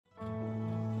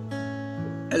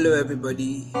Hello,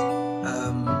 everybody. My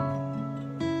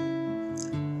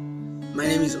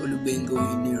name is Olubengo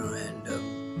Uniro, and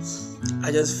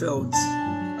I just felt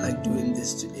like doing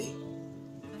this today.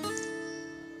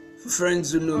 For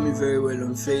friends who know me very well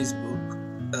on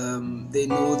Facebook, they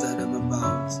know that I'm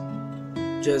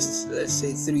about just, let's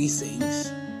say, three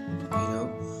things.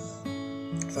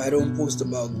 If I don't post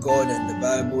about God and the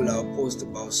Bible, I'll post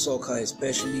about soccer,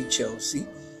 especially Chelsea.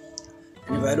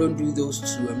 And if I don't do those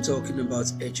two, I'm talking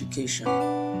about education,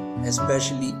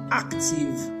 especially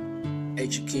active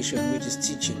education, which is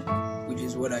teaching, which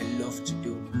is what I love to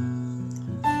do.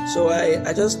 So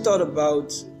I just thought about,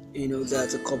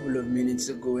 that a couple of minutes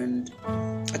ago, and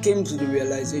I came to the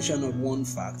realization of one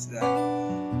fact that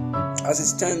as it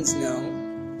stands now,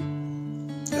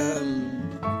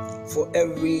 for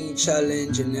every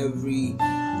challenge and every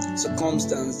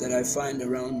circumstance that I find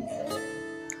around me,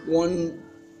 one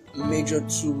major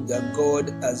tool that God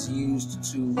has used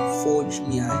to forge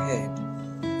me ahead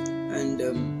and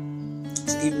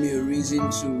to give me a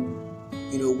reason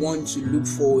to want to look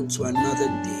forward to another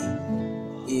day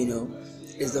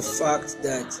is the fact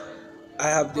that I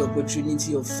have the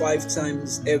opportunity of 5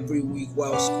 times every week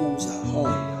while schools are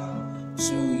home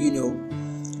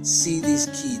to see these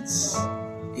kids.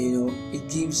 It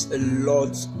gives a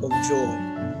lot of joy.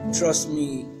 Trust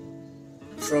me,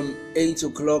 from 8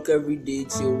 o'clock every day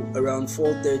till around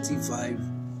 4:35.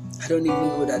 I don't even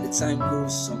know that the time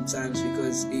goes sometimes,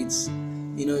 because it's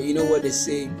you know what they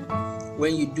say,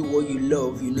 when you do what you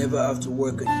love, you never have to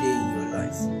work a day in your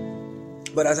life.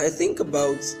 But as I think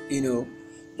about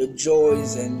the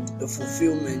joys and the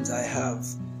fulfillment I have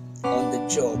on the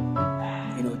job,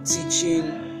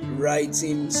 teaching,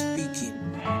 writing, speaking,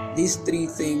 these 3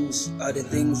 things are the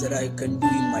things that I can do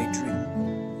in my dream,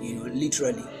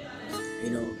 literally.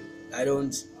 I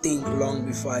don't think long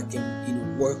before I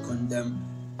can, work on them.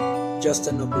 Just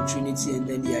an opportunity, and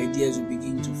then the ideas will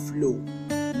begin to flow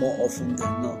more often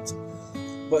than not.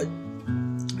 But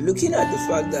looking at the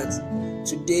fact that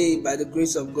today, by the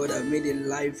grace of God, I've made a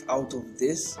life out of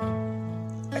this,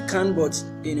 I can't but,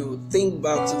 think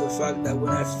back to the fact that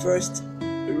when I first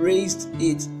raised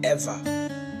it ever,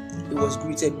 it was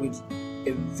greeted with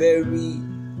a very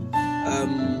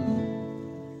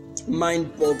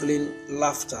mind-boggling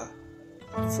laughter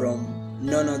from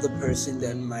none other person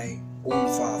than my own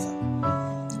father.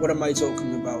 What am I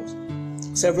talking about?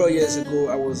 Several years ago,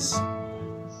 I was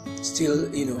still,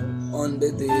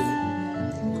 under the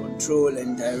control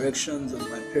and directions of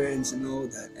my parents and all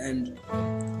that. And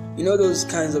those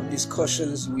kinds of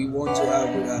discussions we want to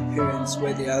have with our parents,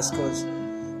 where they ask us,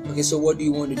 okay, so what do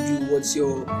you want to do? What's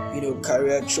your,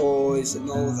 career choice and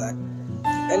all that?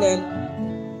 And then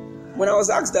when I was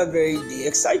asked that very day,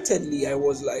 excitedly, I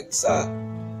was like, "Sir,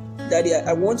 Daddy,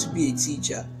 I want to be a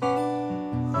teacher."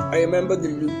 I remember the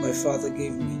look my father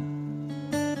gave me,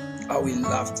 how he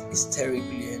laughed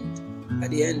hysterically, and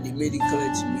at the end, he made it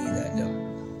clear to me that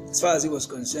as far as he was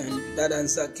concerned, that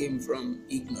answer came from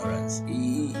ignorance.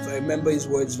 If I remember his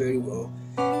words very well,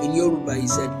 in Yoruba, he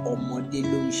said, "Omode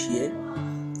lo n se,"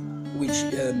 which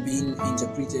being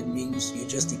interpreted means you're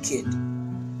just a kid.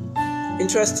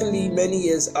 Interestingly, many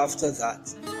years after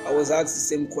that, I was asked the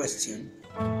same question,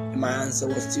 and my answer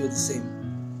was still the same.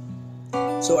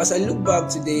 So as I look back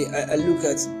today, I look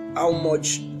at how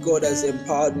much God has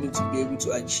empowered me to be able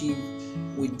to achieve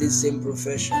with this same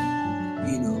profession.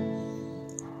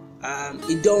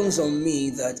 It dawns on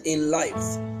me that in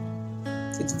life,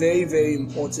 it's very, very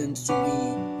important to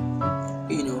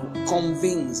be,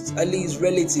 convinced, at least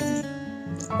relatively,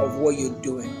 of what you're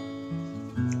doing.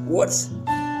 What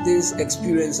this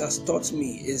experience has taught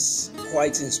me is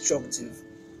quite instructive,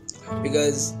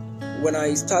 because when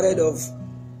I started off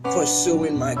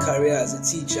pursuing my career as a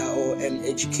teacher or an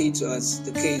educator, as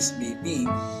the case may be,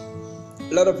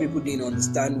 a lot of people didn't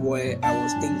understand where I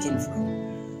was thinking from.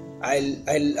 I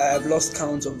have lost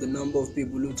count of the number of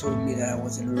people who told me that I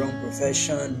was in the wrong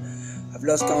profession. I've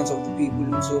lost count of the people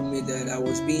who told me that I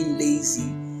was being lazy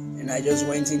and I just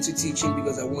went into teaching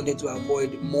because I wanted to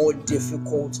avoid more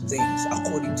difficult things,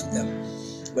 according to them,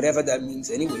 whatever that means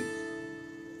anyway.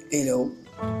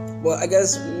 But I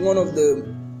guess one of the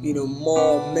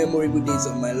more memorable days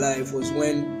of my life was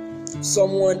when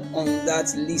someone on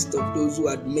that list of those who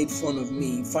had made fun of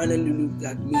me finally looked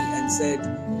at me and said,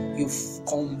 "You've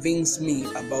convinced me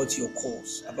about your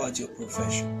course, about your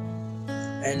profession."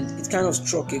 And it kind of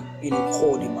struck a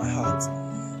chord in my heart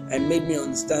and made me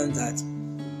understand that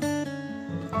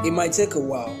it might take a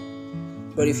while,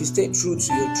 but if you stay true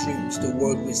to your dreams, the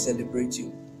world will celebrate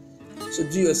you. So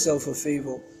do yourself a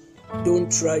favor.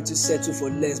 Don't try to settle for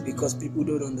less because people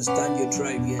don't understand your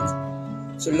drive yet.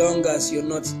 So long as you're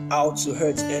not out to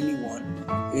hurt anyone,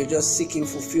 you're just seeking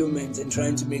fulfillment and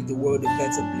trying to make the world a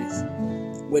better place.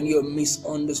 When you're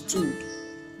misunderstood,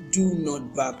 do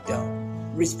not back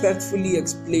down. Respectfully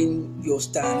explain your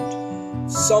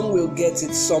stand. Some will get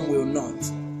it, some will not.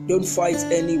 Don't fight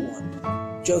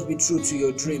anyone. Just be true to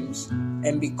your dreams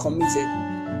and be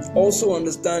committed. Also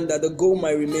understand that the goal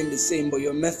might remain the same, but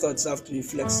your methods have to be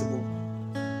flexible.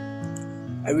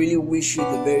 I really wish you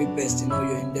the very best in all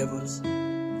your endeavors,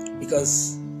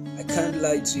 because I can't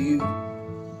lie to you.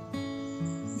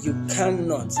 You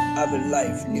cannot have a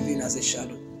life living as a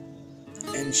shadow.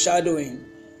 And shadowing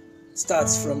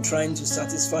starts from trying to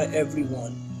satisfy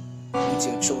everyone with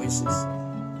your choices.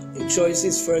 Your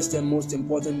choices, first and most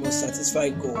important, must satisfy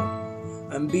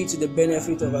God and be to the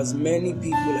benefit of as many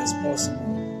people as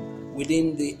possible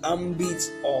within the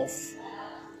ambit of,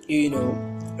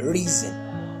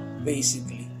 reason,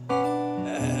 basically.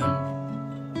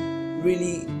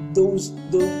 Really, those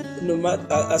no matter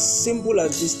as simple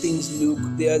as these things look,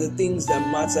 they are the things that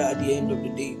matter at the end of the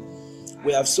day.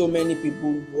 We have so many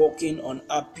people walking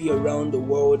unhappy around the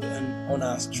world and on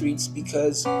our streets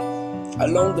because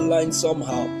along the line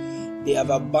somehow they have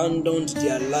abandoned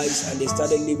their lives and they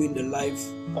started living the life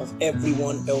of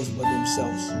everyone else but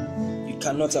themselves. You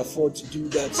cannot afford to do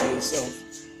that to yourself.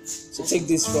 So take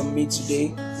this from me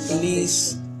today.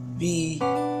 Please be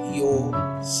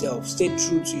yourself. Stay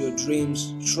true to your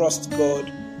dreams. Trust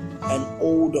God and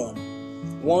hold on.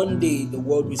 One day the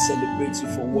world will celebrate you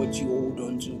for what you hold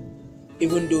on to.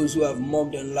 Even those who have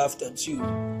mocked and laughed at you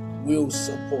will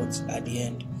support at the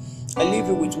end. I leave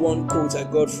you with one quote I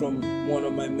got from one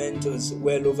of my mentors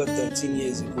well over 13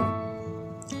 years ago.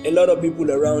 A lot of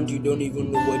people around you don't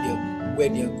even know where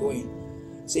they're going.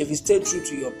 So if you stay true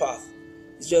to your path,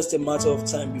 it's just a matter of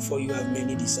time before you have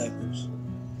many disciples.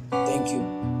 Thank you.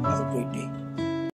 Have a great day.